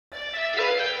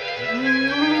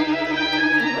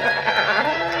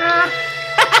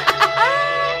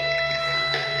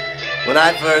When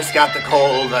I first got the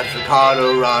call that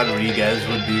Ricardo Rodriguez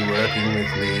would be working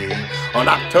with me on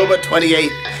October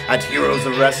 28th at Heroes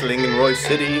of Wrestling in Royce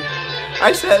City,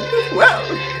 I said, well,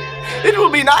 it will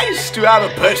be nice to have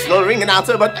a personal ring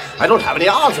announcer, but I don't have any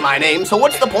R's in my name, so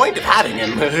what's the point of having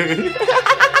him?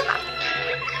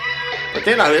 But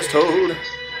then I was told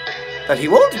that he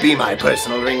won't be my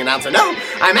personal ring announcer. No,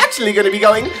 I'm actually going to be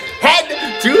going head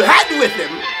to head with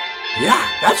him. Yeah,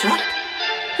 that's right.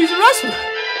 He's a wrestler.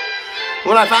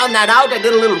 When I found that out, I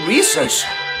did a little research,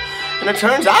 and it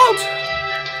turns out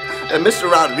that Mr.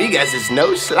 Rodriguez is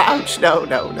no slouch. No.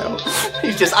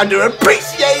 He's just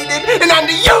underappreciated and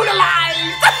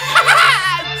underutilized.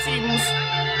 It seems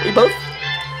we both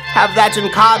have that in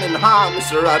common, huh,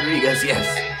 Mr. Rodriguez? Yes,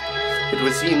 it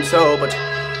would seem so, but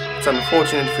it's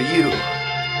unfortunate for you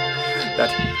that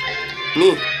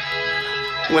me,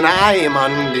 when I am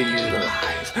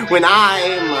underutilized, when I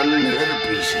am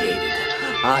underappreciated,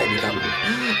 I become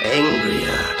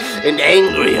angrier and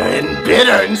angrier and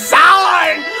bitter and sour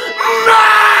and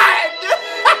mad!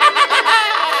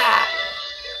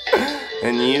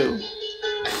 And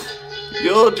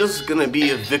you're just gonna be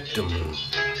a victim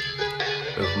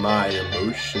of my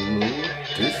emotional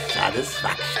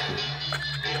dissatisfaction.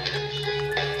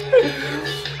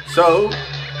 So,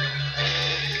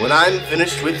 when I'm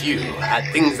finished with you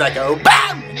at things that go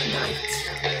BAM in the night,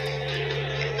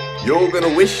 you're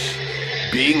gonna wish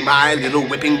being my little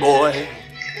whipping boy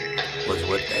was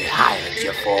what they hired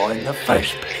you for in the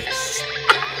first place.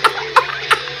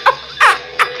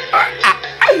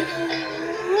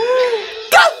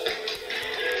 Go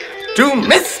to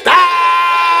Mr.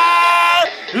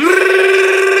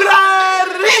 Rodriguez!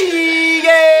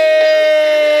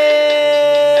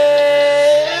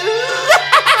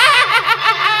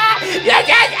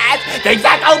 Yes! Things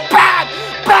that go BAM!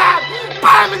 BAM!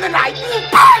 BAM in the night!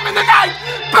 BAM in the night!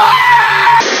 BAM!